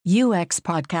UX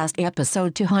Podcast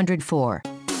Episode 204.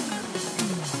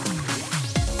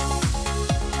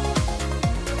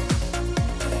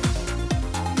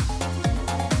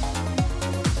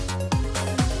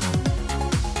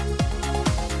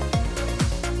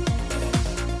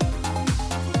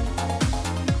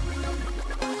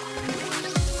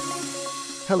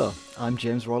 Hello, I'm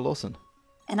James Roy Lawson.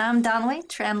 And I'm Danwei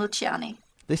Luciani.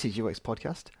 This is UX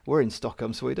Podcast. We're in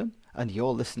Stockholm, Sweden, and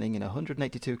you're listening in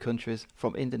 182 countries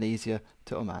from Indonesia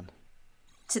to Oman.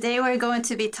 Today we're going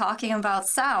to be talking about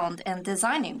sound and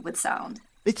designing with sound.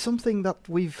 It's something that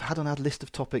we've had on our list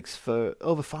of topics for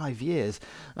over 5 years,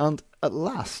 and at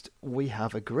last we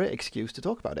have a great excuse to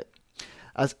talk about it,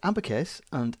 as Amber Case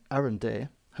and Aaron Day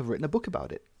have written a book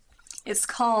about it. It's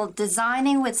called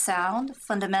Designing with Sound,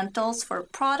 Fundamentals for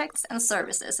Products and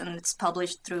Services, and it's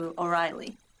published through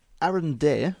O'Reilly. Aaron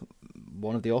Day,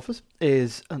 one of the authors,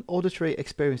 is an auditory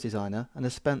experience designer and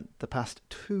has spent the past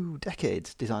 2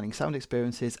 decades designing sound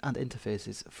experiences and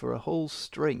interfaces for a whole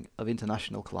string of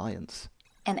international clients.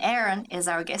 And Aaron is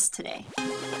our guest today.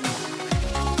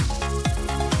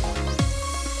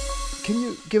 Can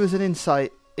you give us an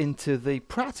insight into the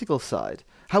practical side?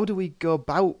 How do we go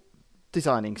about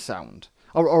designing sound,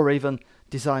 or even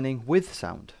designing with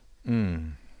sound?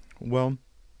 Well,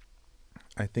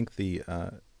 I think the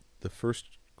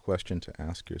first question to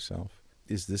ask yourself,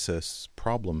 is this a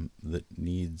problem that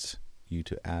needs you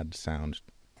to add sound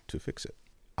to fix it?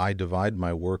 I divide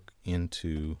my work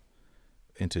into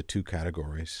 2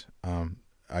 categories.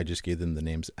 I just gave them the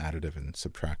names additive and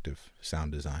subtractive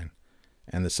sound design.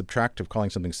 And the subtractive,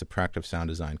 calling something subtractive sound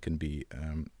design can be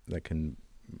a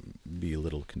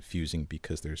little confusing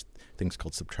because there's things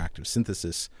called subtractive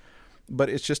synthesis, but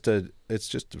it's just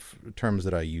terms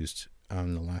that I used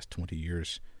in the last 20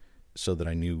 years so that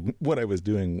I knew what I was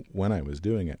doing when I was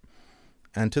doing it.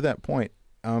 And to that point,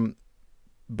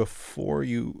 before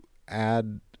you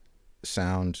add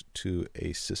sound to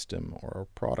a system or a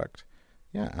product,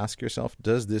 ask yourself,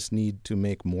 does this need to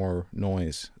make more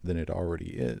noise than it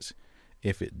already is?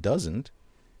 If it doesn't,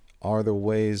 are there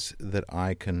ways that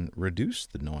I can reduce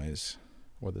the noise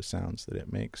or the sounds that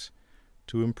it makes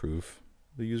to improve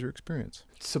the user experience?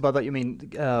 So by that you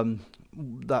mean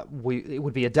it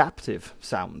would be adaptive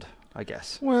sound, I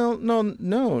guess. Well, no,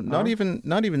 not even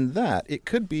that. It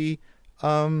could be,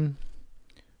 say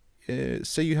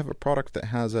you have a product that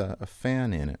has a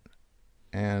fan in it,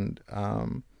 and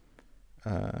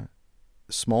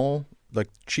small, like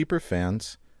cheaper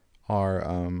fans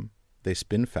are. They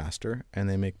spin faster and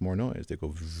they make more noise. They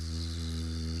go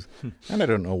and I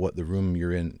don't know what the room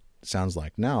you're in sounds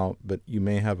like now, but you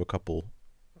may have a couple,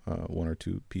 1 or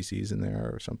 2 PCs in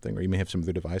there or something, or you may have some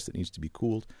other device that needs to be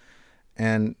cooled.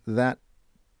 And that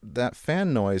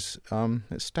fan noise,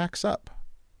 it stacks up.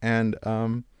 And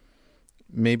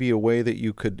maybe a way that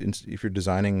you could, if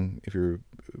you're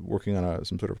working on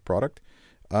some sort of product,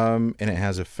 and it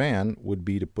has a fan, would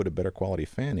be to put a better quality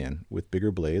fan in with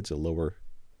bigger blades, a lower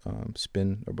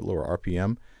spin or lower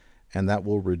RPM, and that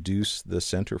will reduce the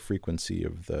center frequency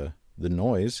of the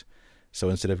noise. So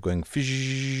instead of going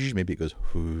maybe it goes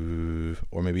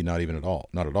or maybe not at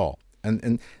all.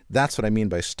 And that's what I mean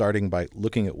by starting by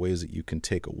looking at ways that you can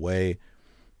take away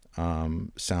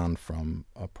sound from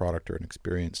a product or an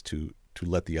experience to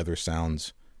let the other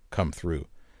sounds come through.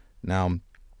 Now,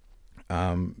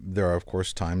 there are of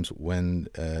course times when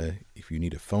if you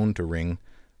need a phone to ring,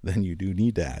 then you do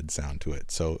need to add sound to it.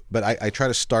 So, but I try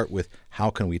to start with how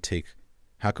can we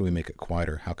make it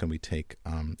quieter? How can we take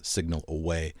signal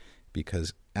away?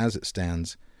 Because as it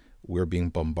stands, we're being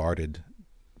bombarded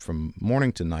from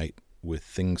morning to night with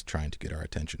things trying to get our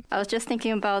attention. I was just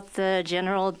thinking about the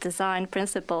general design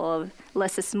principle of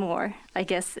less is more. I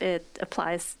guess it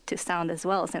applies to sound as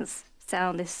well, since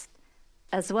sound is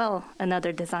as well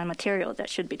another design material that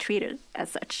should be treated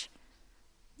as such.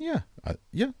 Yeah.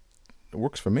 It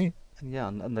works for me. Yeah,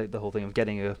 and the whole thing of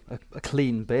getting a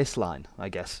clean bass line, I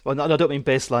guess. Well, I don't mean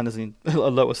bass line as in a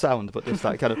lower sound, but just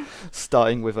that kind of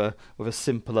starting with a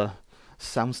simpler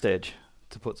soundstage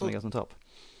to put something else on top.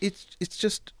 It's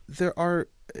just there are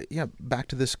back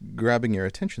to this grabbing your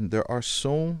attention. There are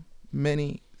so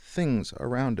many things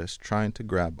around us trying to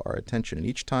grab our attention, and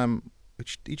each time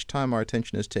our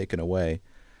attention is taken away,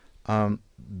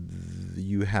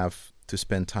 you have to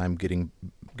spend time getting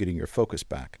your focus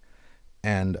back.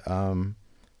 And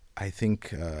I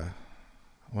think,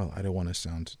 I don't want to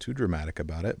sound too dramatic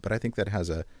about it, but I think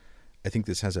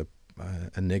this has a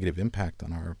negative impact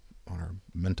on our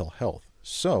mental health.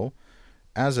 So,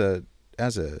 as a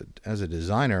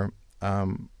designer,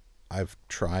 I've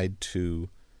tried to,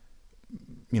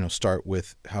 start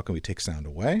with how can we take sound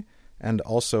away, and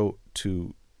also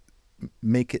to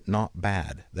make it not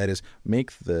bad. That is,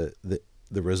 make the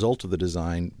result of the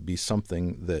design be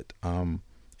something that,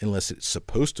 unless it's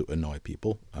supposed to annoy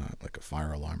people, like a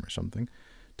fire alarm or something,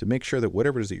 to make sure that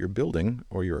whatever it is that you're building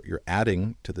or you're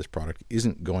adding to this product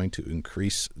isn't going to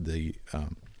increase the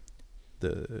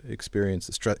experience,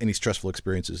 any stressful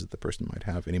experiences that the person might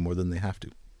have any more than they have to.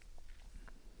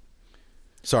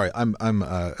 Sorry, I've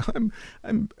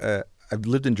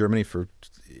lived in Germany for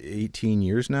 18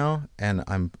 years now, and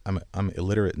I'm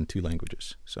illiterate in 2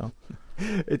 languages. So,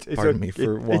 pardon me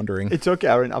for wandering. It's okay,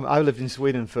 Aaron. I lived in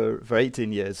Sweden for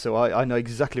 18 years, so I know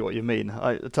exactly what you mean.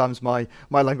 At times, my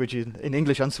language in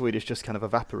English and Swedish just kind of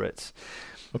evaporates.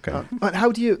 Okay. But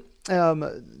how do you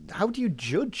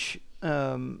judge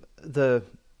how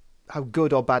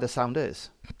good or bad a sound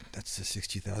is? That's the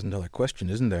 $60,000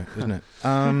 question, isn't it?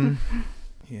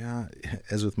 Yeah,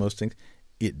 as with most things,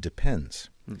 it depends.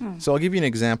 Mm-hmm. So I'll give you an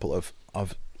example of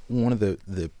one of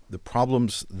the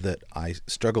problems that I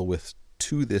struggle with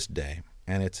to this day,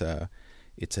 and it's a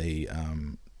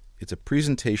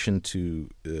presentation to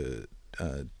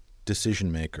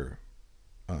decision maker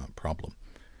problem.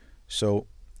 So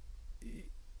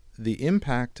the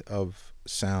impact of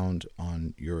sound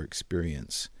on your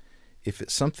experience, if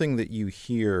it's something that you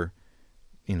hear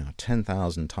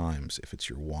 10,000 times, if it's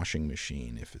your washing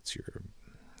machine, if it's your,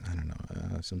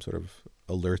 some sort of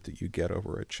alert that you get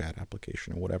over a chat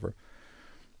application or whatever,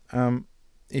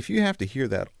 if you have to hear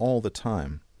that all the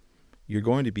time, you're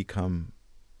going to become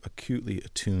acutely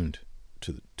attuned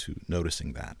to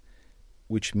noticing that,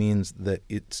 which means that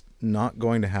it's not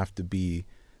going to have to be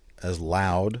as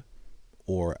loud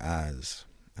or as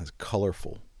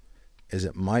colorful as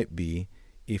it might be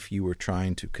if you were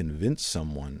trying to convince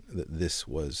someone that this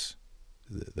was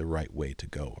the right way to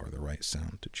go or the right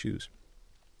sound to choose.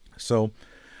 So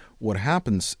what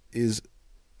happens is,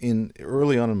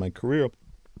 early on in my career,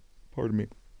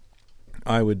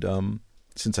 I would,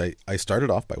 since I started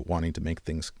off by wanting to make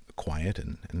things quiet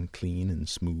and clean and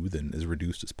smooth and as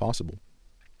reduced as possible,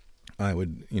 I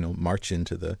would, march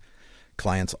into the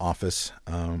client's office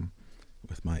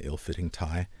with my ill-fitting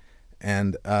tie,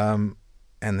 and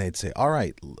they'd say, "All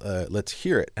right, let's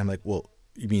hear it." I'm like, "Well,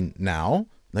 you mean now?"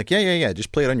 Like, yeah,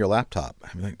 just play it on your laptop.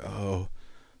 I'm like, "Oh,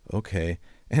 okay."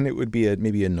 And it would be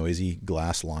maybe a noisy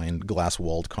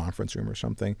glass-walled conference room or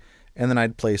something. And then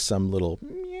I'd play some little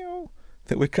meow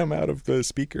that would come out of the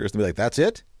speakers and be like, "That's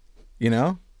it?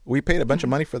 We paid a bunch of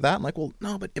money for that." I'm like, "Well,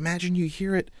 no, but imagine you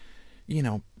hear it,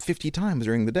 50 times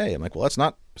during the day." I'm like, "Well, it's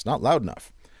not loud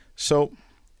enough." So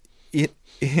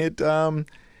it's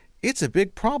a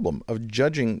big problem of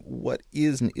judging what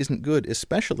is and isn't good,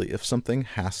 especially if something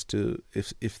has to,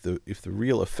 if the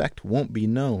real effect won't be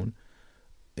known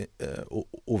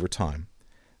over time.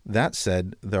 That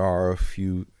said, there are a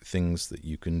few things that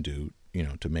you can do,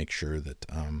 to make sure that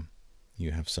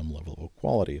you have some level of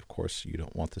quality. Of course, you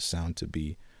don't want the sound to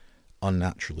be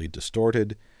unnaturally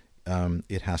distorted.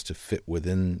 It has to fit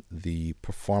within the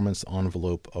performance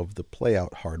envelope of the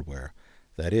playout hardware.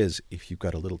 That is, if you've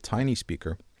got a little tiny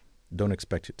speaker, don't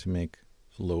expect it to make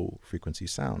low frequency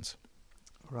sounds.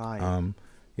 Right.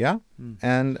 Yeah.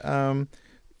 And,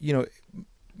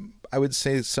 I would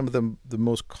say some of the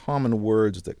most common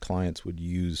words that clients would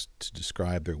use to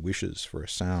describe their wishes for a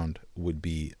sound would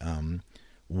be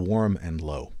warm and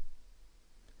low.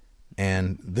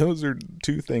 And those are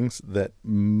 2 things that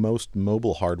most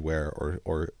mobile hardware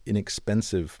or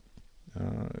inexpensive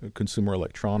consumer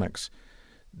electronics,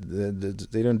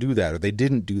 they don't do that, or they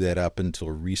didn't do that up until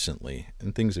recently.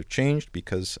 And things have changed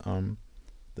because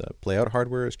the playout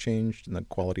hardware has changed and the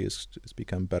quality has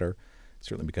become better. It's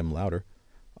certainly become louder.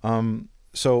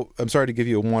 So I'm sorry to give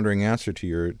you a wandering answer to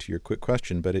your quick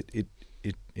question, but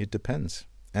it depends.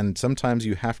 And sometimes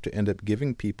you have to end up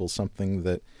giving people something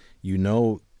that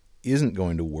isn't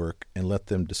going to work and let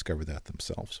them discover that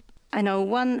themselves. I know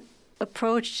one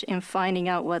approach in finding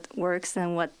out what works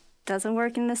and what doesn't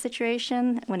work in the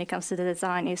situation when it comes to the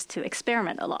design is to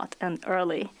experiment a lot and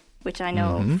early, which I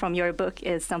know from your book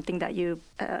is something that you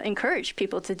encourage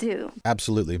people to do.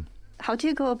 Absolutely. How do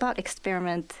you go about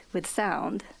experiment with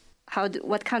sound?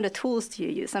 What kind of tools do you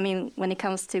use? I mean, when it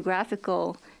comes to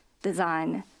graphical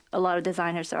design, a lot of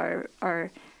designers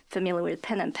are familiar with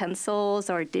pen and pencils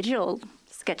or digital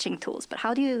sketching tools, but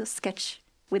how do you sketch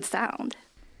with sound?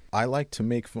 I like to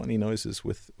make funny noises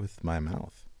with my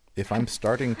mouth. If I'm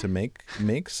starting to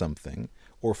make something,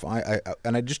 or if I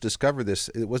just discovered this,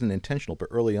 it wasn't intentional, but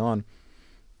early on,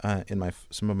 in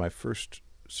some of my first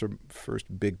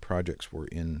big projects were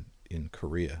in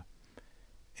Korea,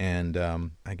 And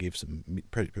I gave some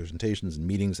presentations and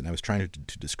meetings, and I was trying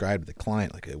to describe to the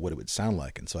client like what it would sound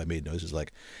like. And so I made noises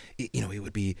like, it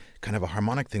would be kind of a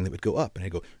harmonic thing that would go up, and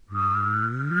I'd go,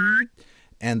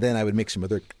 and then I would make some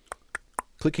other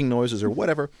clicking noises or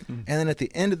whatever. And then at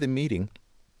the end of the meeting,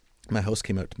 my host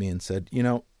came up to me and said,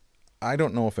 I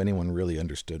don't know if anyone really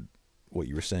understood what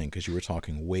you were saying because you were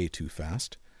talking way too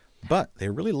fast, but they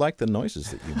really liked the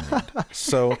noises that you made.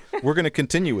 So we're going to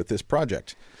continue with this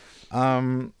project.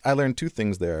 I learned two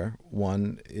things there.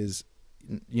 One is,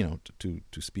 to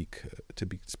speak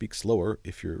slower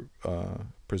if you're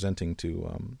presenting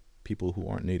to people who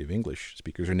aren't native English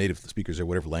speakers or native speakers or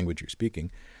whatever language you're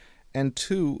speaking. And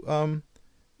two,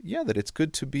 that it's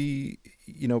good to be,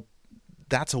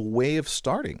 that's a way of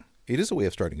starting. It is a way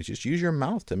of starting. It's just use your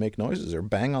mouth to make noises or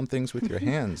bang on things with your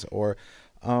hands, or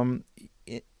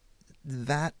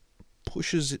that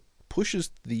pushes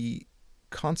the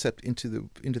concept into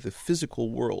the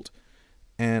physical world.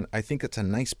 And I think it's a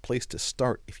nice place to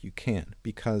start if you can,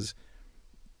 because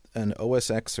an OS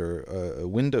X or a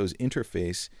Windows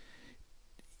interface,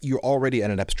 you're already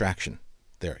at an abstraction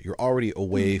there. You're already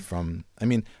away from,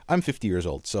 I'm 50 years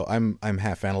old, so I'm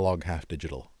half analog, half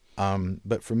digital.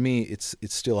 But for me, it's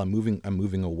still I'm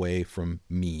moving away from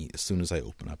me as soon as I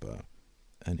open up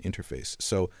an interface.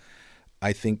 So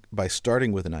I think by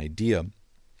starting with an idea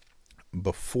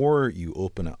before you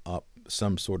open up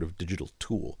some sort of digital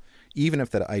tool, even if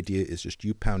that idea is just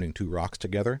you pounding two rocks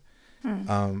together,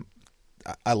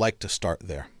 I like to start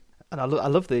there. And I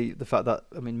love the fact that,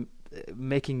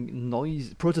 making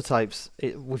noise prototypes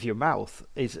with your mouth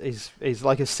is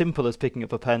like as simple as picking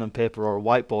up a pen and paper or a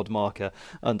whiteboard marker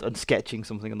and sketching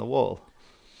something on the wall.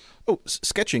 Oh,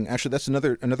 sketching! Actually, that's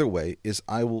another way.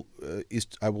 I will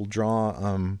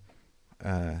draw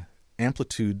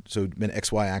amplitude, so an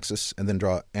XY axis, and then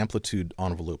draw amplitude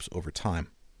envelopes over time.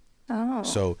 Oh.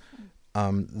 So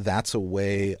that's a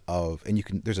way of, and you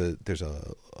can. There's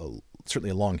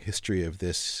certainly a long history of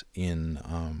this in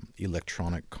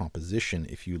electronic composition.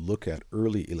 If you look at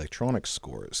early electronic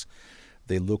scores,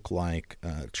 they look like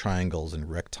triangles and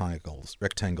rectangles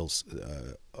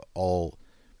all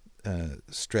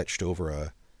stretched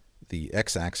over the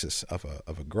x-axis of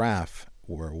a graph,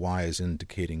 where y is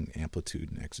indicating amplitude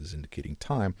and x is indicating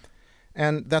time.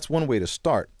 And that's one way to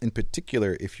start. In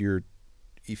particular, if your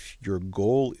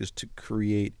goal is to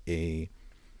create a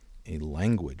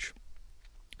language,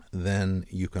 then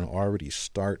you can already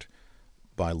start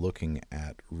by looking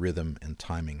at rhythm and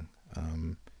timing.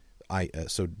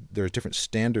 So there's different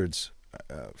standards.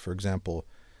 For example,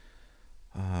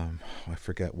 I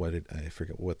forget what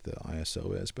the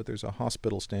ISO is, but there's a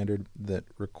hospital standard that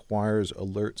requires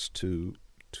alerts to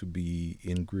be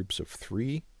in groups of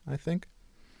 3, I think.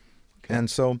 Okay. And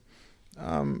so,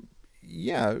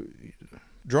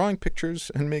 drawing pictures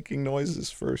and making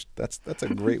noises first. That's a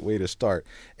great way to start.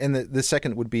 And the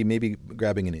second would be maybe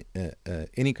grabbing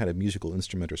any kind of musical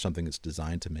instrument or something that's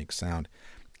designed to make sound,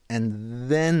 and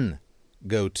then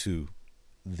go to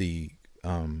the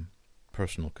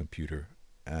personal computer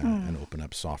and open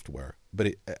up software.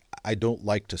 But I don't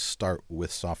like to start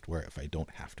with software if I don't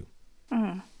have to.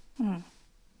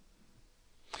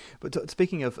 But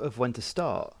speaking of when to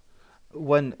start,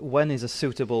 when is a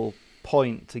suitable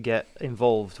point to get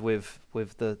involved with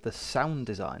the sound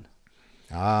design?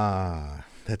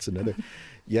 That's another.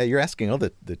 Yeah, you're asking all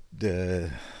these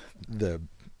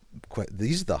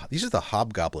are the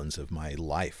hobgoblins of my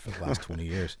life of the last 20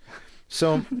 years.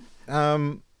 So,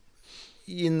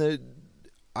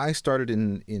 I started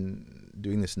in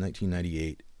doing this in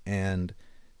 1998, and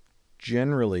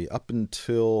generally up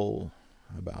until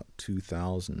about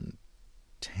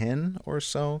 2010 or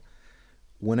so,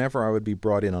 whenever I would be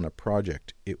brought in on a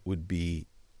project, it would be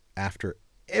after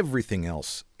everything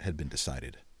else had been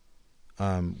decided.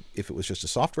 If it was just a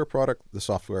software product, the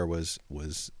software was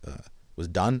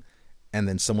done, and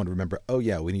then someone would remember, oh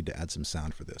yeah, we need to add some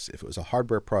sound for this. If it was a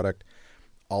hardware product,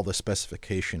 all the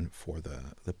specification for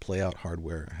the playout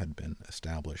hardware had been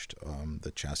established,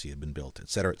 the chassis had been built, et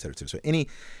cetera, et cetera, et cetera. So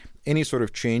any sort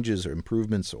of changes or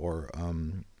improvements or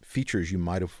features you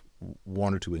might have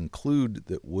wanted to include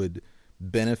that would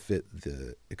benefit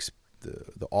the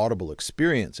audible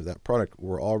experience of that product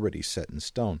were already set in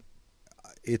stone.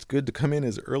 It's good to come in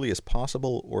as early as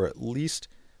possible, or at least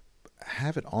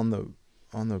have it on the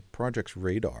project's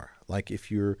radar. Like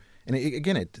if you're, and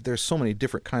again, there's so many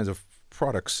different kinds of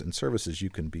products and services you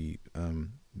can be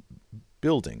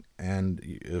building, and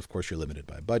of course you're limited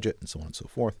by budget and so on and so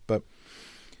forth. But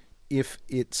if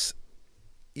this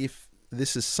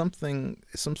is some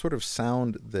sort of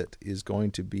sound that is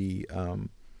going to be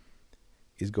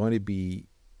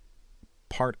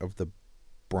part of the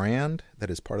brand,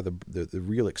 that is part of the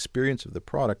real experience of the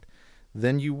product,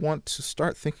 then you want to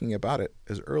start thinking about it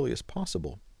as early as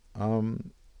possible,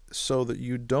 so that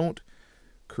you don't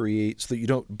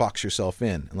box yourself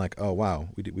in and like, oh wow,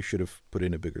 we should have put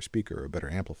in a bigger speaker or a better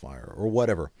amplifier or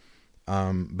whatever,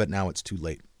 but now it's too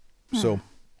late. So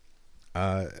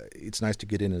it's nice to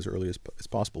get in as early as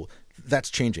possible. That's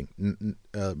changing.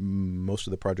 Most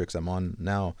of the projects I'm on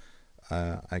now,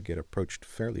 I get approached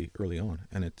fairly early on,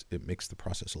 and it makes the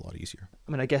process a lot easier.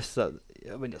 I mean, I guess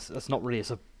that's not really a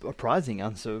surprising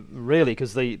answer, really,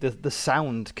 because the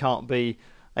sound can't be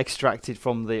extracted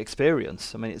from the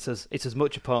experience. I mean, it's as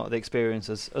much a part of the experience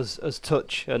as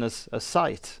touch and as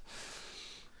sight.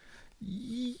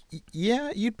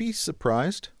 Yeah, you'd be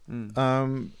surprised.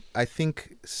 I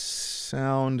think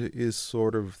sound is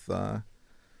sort of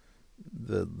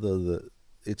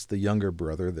it's the younger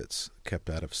brother that's kept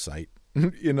out of sight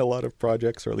in a lot of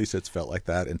projects, or at least it's felt like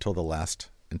that until the last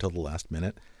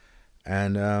minute.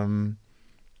 And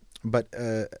but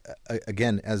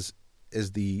again, as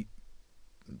the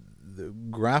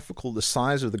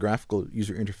size of the graphical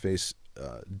user interface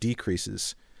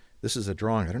decreases. This is a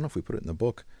drawing. I don't know if we put it in the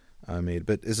book I made,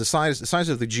 but as the size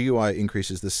of the GUI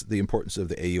increases, the importance of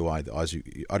the AUI, the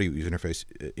audio user interface,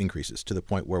 increases to the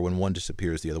point where when one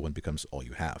disappears, the other one becomes all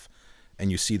you have.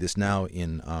 And you see this now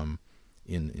in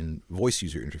voice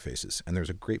user interfaces. And there's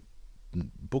a great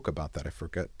book about that. I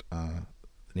forget the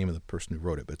name of the person who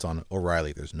wrote it, but it's on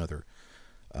O'Reilly. There's another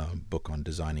book on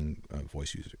designing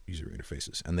voice user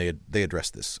interfaces, and they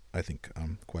address this, I think,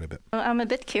 quite a bit. Well, I'm a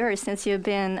bit curious, since you've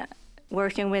been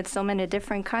working with so many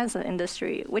different kinds of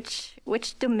industry, which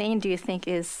domain do you think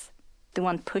is the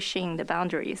one pushing the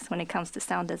boundaries when it comes to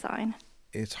sound design?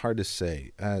 It's hard to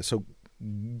say. So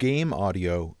game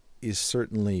audio is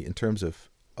certainly, in terms of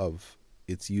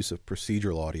its use of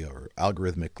procedural audio or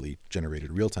algorithmically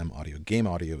generated real-time audio, game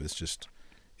audio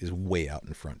is way out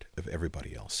in front of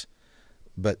everybody else.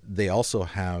 But they also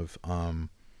have,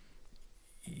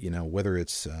 whether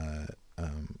it's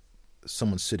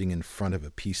someone sitting in front of a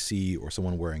PC or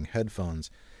someone wearing headphones,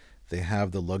 they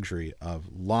have the luxury of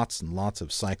lots and lots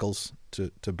of cycles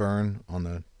to burn on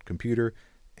the computer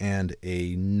and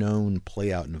a known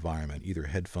play-out environment, either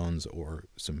headphones or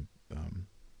some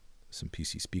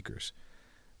PC speakers.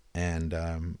 And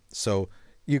so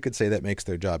you could say that makes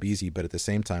their job easy, but at the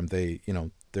same time,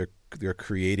 they're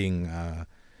creating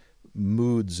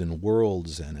moods and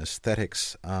worlds and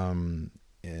aesthetics,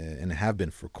 and have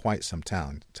been for quite some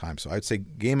time. So I'd say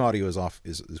game audio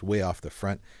is way off the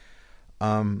front.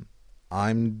 I'm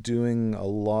doing a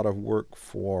lot of work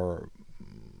for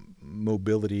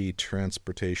mobility,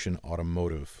 transportation,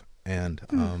 automotive, and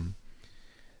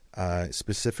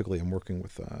specifically I'm working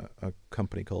with a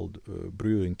company called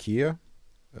Brue and Kia,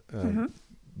 Bruelkjaer.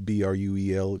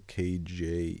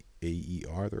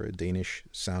 They're a Danish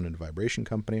sound and vibration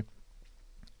company.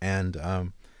 And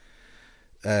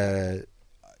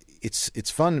it's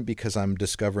fun because I'm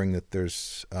discovering that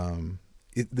there's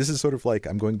this is sort of like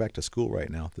I'm going back to school right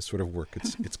now. This sort of work,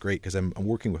 it's great because I'm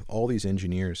working with all these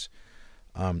engineers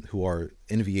who are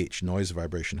NVH, noise,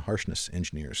 vibration, harshness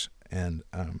engineers, and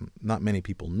not many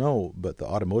people know, but the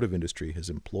automotive industry has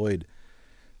employed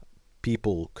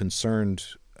people concerned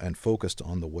and focused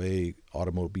on the way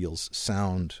automobiles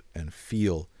sound and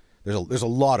feel. There's a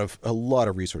lot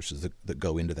of resources that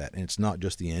go into that, and it's not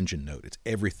just the engine note; it's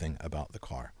everything about the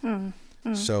car.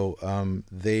 So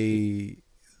they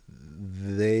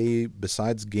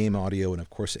besides game audio and of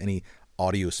course any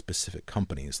audio specific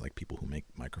companies like people who make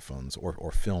microphones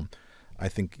or film, I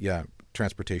think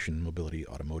transportation, mobility,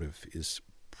 automotive is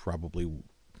probably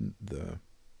the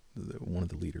one of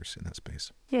the leaders in that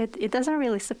space. Yeah, it doesn't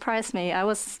really surprise me. I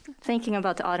was thinking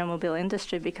about the automobile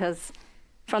industry because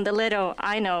from the little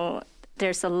I know,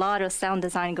 there's a lot of sound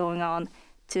design going on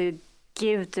to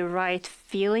give the right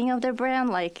feeling of the brand,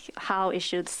 like how it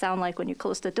should sound like when you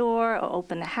close the door or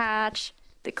open the hatch,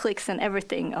 the clicks and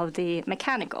everything of the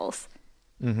mechanicals,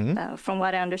 from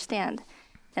what I understand.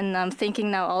 And I'm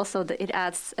thinking now also that it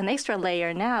adds an extra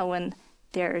layer now when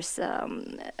there's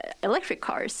electric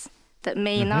cars that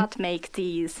may not make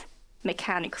these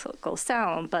mechanical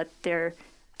sound, but they're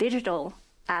digital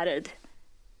added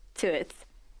to it.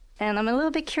 And I'm a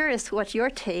little bit curious what your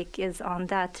take is on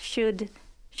that. Should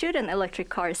an electric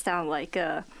car sound like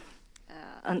an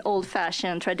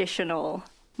old-fashioned traditional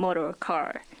motor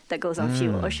car that goes on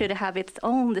fuel, or should it have its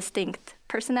own distinct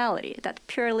personality that's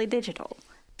purely digital?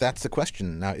 That's the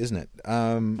question now, isn't it?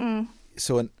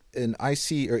 So an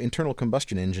IC or internal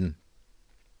combustion engine,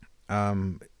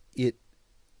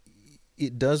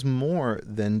 it does more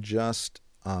than just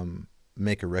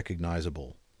make a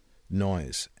recognizable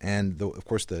noise. And of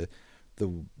course, the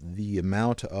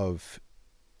amount of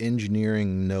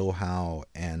engineering know-how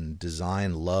and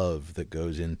design love that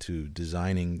goes into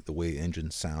designing the way engine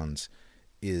sounds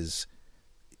is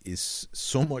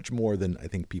so much more than I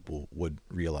think people would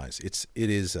realize. It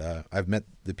is. I've met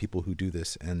the people who do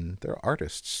this, and they're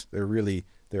artists.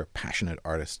 They're passionate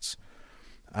artists.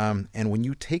 And when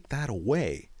you take that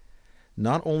away,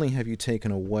 not only have you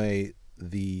taken away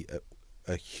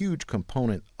a huge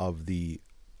component of the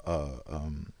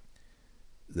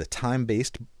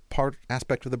time-based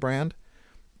aspect of the brand,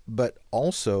 but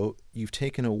also you've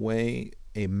taken away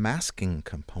a masking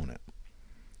component.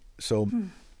 So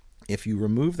if you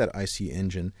remove that IC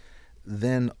engine,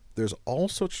 then there's all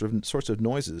sorts of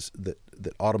noises that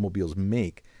automobiles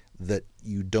make that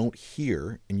you don't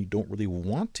hear and you don't really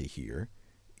want to hear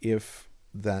if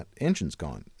that engine's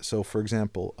gone. So, for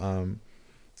example,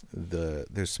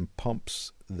 there's some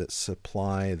pumps that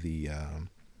supply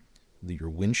your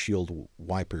windshield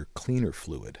wiper cleaner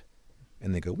fluid,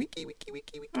 and they go wiki wiki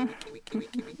wiki wiki wiki wiki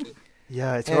wiki wiki.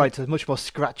 Yeah, it's right. It's a much more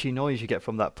scratchy noise you get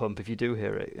from that pump if you do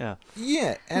hear it. Yeah.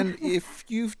 Yeah, and if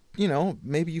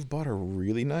maybe you've bought a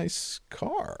really nice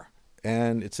car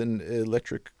and it's an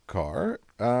electric car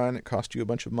and it cost you a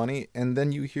bunch of money, and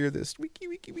then you hear this wiki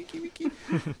wiki wiki wiki,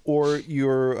 or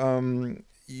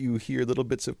you hear little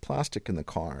bits of plastic in the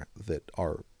car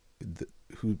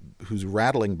whose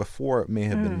rattling before it may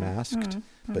have been masked,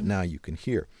 but now you can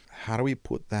hear. How do we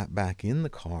put that back in the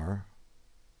car,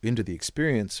 into the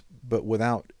experience, but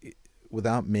without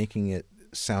making it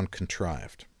sound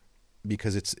contrived?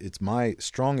 Because it's my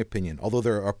strong opinion, although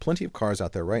there are plenty of cars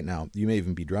out there right now, you may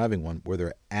even be driving one, where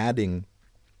they're adding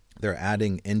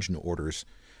engine orders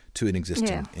to an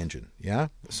existing engine. Yeah?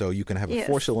 So you can have a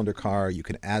 4-cylinder car, you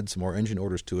can add some more engine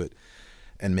orders to it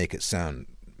and make it sound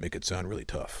really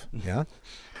tough. Yeah?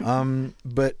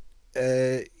 But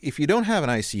if you don't have an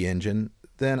IC engine,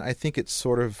 then I think it's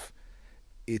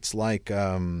like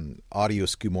audio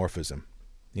skeuomorphism.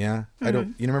 Yeah, I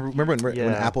don't. You remember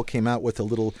when Apple came out with the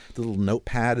little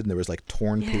notepad and there was like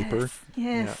torn paper.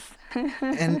 Yes. Yeah.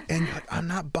 and I'm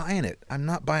not buying it. I'm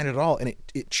not buying it at all, and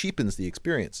it cheapens the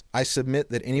experience. I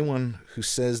submit that anyone who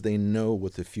says they know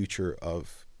what the future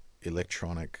of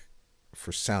electronic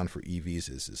for sound for EVs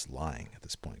is lying at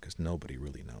this point, because nobody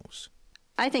really knows.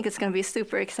 I think it's going to be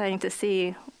super exciting to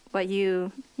see what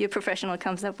your professional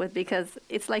comes up with, because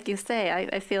it's like you say,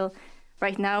 I feel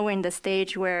right now we're in the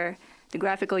stage where the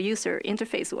graphical user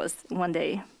interface was one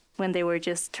day, when they were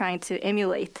just trying to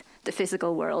emulate the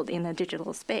physical world in a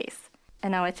digital space.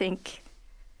 And now I think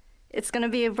it's going to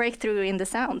be a breakthrough in the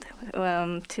sound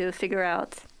to figure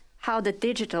out how the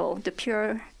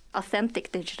pure,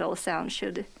 authentic digital sound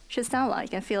should sound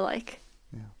like and feel like.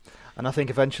 Yeah. And I think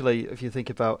eventually, if you think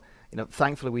about,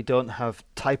 thankfully we don't have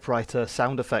typewriter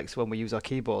sound effects when we use our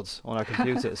keyboards on our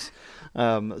computers.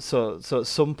 So at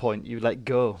some point you let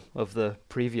go of the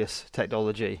previous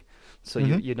technology, so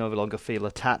you no longer feel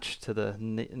attached to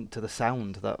the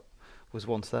sound that was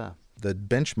once there. The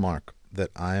benchmark that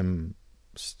I'm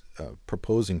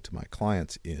proposing to my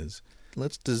clients is,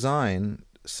 let's design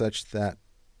such that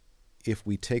if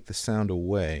we take the sound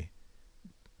away,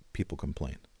 people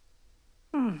complain.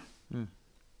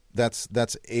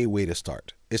 That's a way to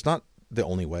start. It's not the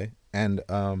only way, and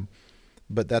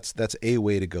but that's a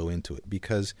way to go into it,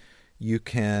 because you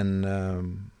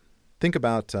can think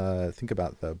about the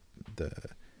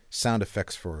sound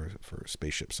effects for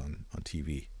spaceships on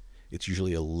TV. It's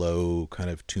usually a low kind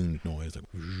of tuned noise, like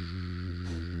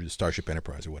Starship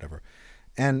Enterprise or whatever,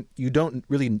 and you don't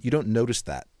notice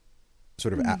that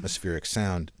sort of atmospheric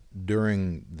sound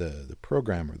during the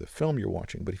program or the film you're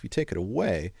watching. But if you take it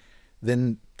away,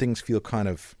 then things feel kind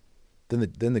of,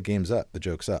 then the game's up, the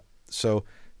joke's up. So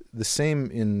the same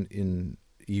in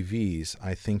EVs.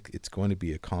 I think it's going to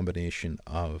be a combination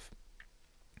of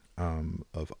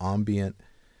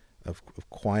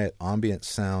quiet ambient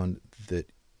sound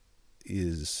that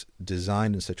is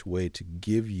designed in such a way to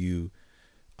give you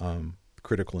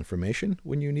critical information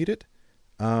when you need it,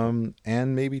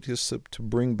 and maybe to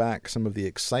bring back some of the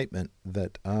excitement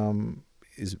that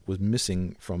was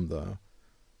missing from the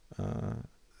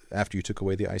after you took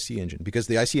away the IC engine, because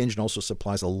the IC engine also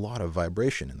supplies a lot of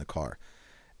vibration in the car,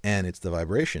 and it's the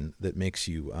vibration that makes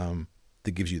you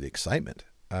that gives you the excitement.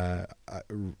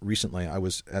 Recently, I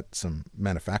was at some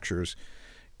manufacturers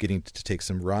getting to take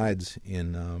some rides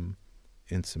in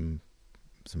some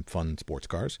fun sports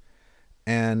cars,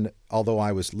 and although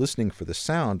I was listening for the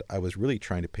sound, I was really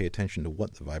trying to pay attention to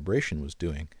what the vibration was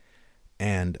doing,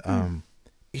 and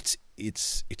it's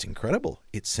incredible.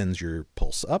 It sends your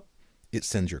pulse up. It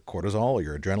sends your cortisol or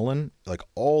your adrenaline, like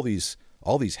all these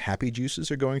all these happy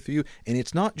juices are going through you. And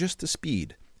it's not just the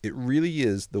speed. It really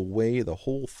is the way the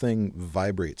whole thing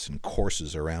vibrates and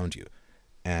courses around you.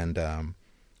 And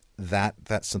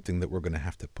that's something that we're going to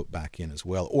have to put back in as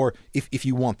well. Or if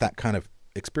you want that kind of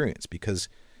experience, because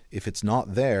if it's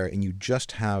not there and you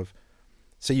just have,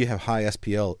 say you have high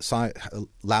SPL,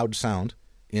 loud sound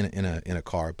in a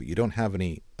car, but you don't have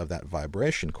any of that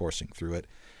vibration coursing through it,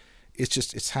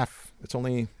 it's half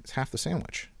the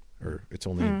sandwich. Or it's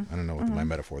only, I don't know what my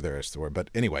metaphor there is, but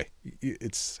anyway,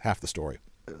 it's half the story.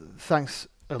 Thanks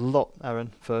a lot,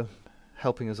 Aaron, for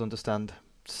helping us understand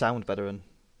sound better and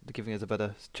giving us a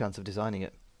better chance of designing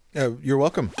it. You're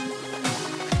welcome.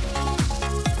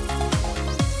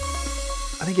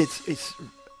 I think it's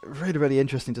really, really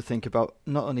interesting to think about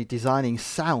not only designing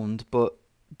sound, but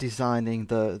designing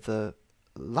the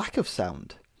lack of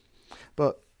sound.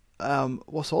 But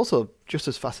what's also just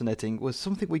as fascinating was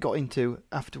something we got into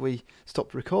after we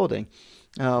stopped recording.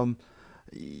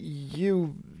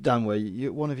 You, Danwei,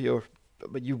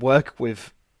 you work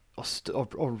with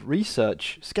or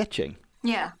research sketching.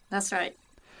 Yeah, that's right.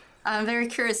 I'm very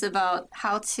curious about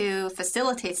how to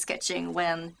facilitate sketching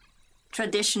when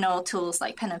traditional tools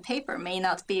like pen and paper may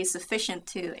not be sufficient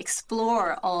to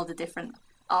explore all the different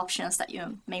options that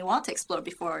you may want to explore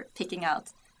before picking out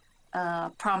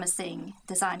a promising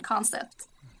design concept.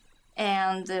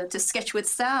 And to sketch with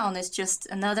sound is just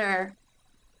another,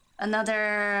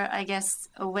 I guess,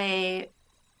 a way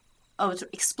of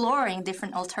exploring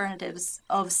different alternatives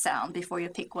of sound before you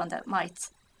pick one that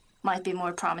might be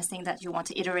more promising that you want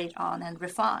to iterate on and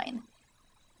refine.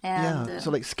 And, so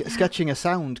like sketching a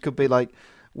sound could be like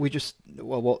what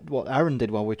Aaron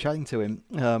did while we were chatting to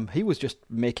him. He was just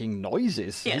making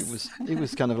noises. Yes. He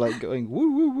was kind of like going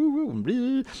woo woo woo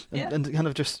woo and kind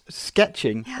of just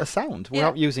sketching a sound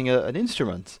without using an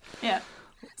instrument. Yeah.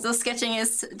 So sketching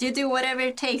is you do whatever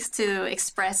it takes to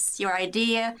express your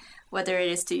idea, whether it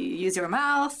is to use your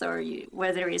mouth or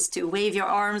whether it is to wave your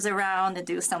arms around and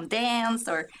do some dance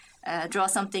or draw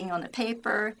something on the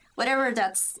paper, whatever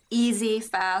that's easy,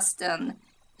 fast, and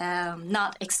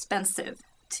not expensive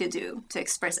to do, to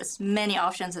express as many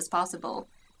options as possible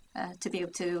to be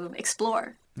able to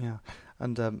explore. Yeah,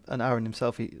 and Aaron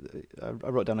himself, I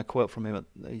wrote down a quote from him.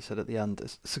 He said at the end,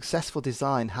 "Successful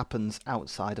design happens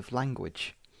outside of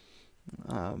language."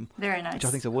 Very nice. Which I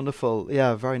think is a wonderful,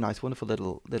 very nice, wonderful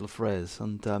little phrase.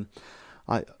 And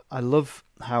I love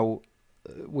how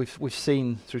we've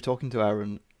seen through talking to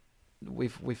Aaron.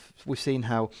 We've seen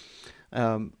how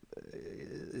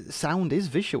sound is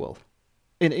visual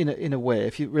in a way.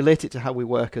 If you relate it to how we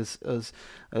work as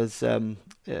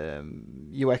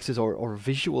UXers or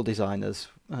visual designers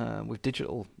with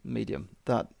digital medium,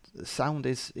 that sound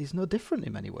is no different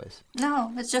in many ways.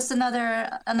 No, it's just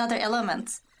another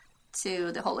element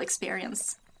to the whole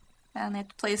experience, and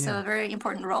it plays a very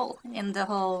important role in the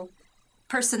whole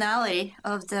personality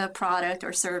of the product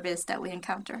or service that we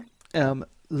encounter.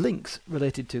 Links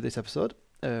related to this episode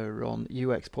are on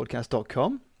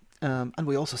uxpodcast.com, and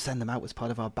we also send them out as part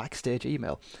of our backstage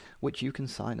email, which you can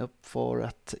sign up for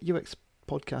at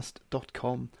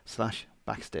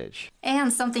uxpodcast.com/backstage.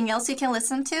 And something else you can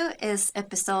listen to is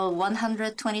episode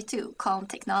 122 called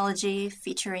Technology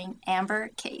featuring Amber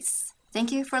Case.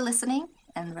 Thank you for listening,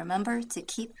 and remember to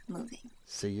keep moving.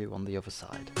 See you on the other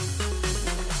side.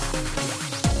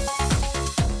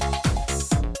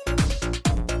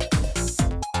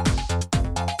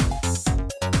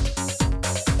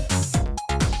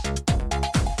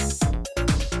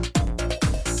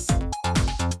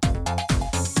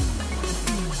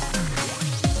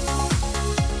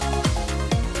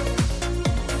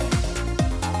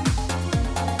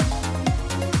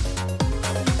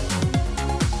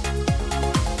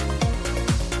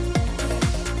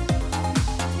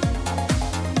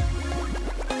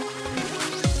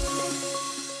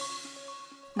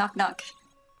 Knock, knock.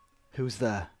 Who's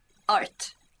there?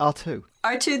 Art. R2.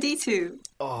 R2D2.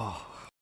 Oh.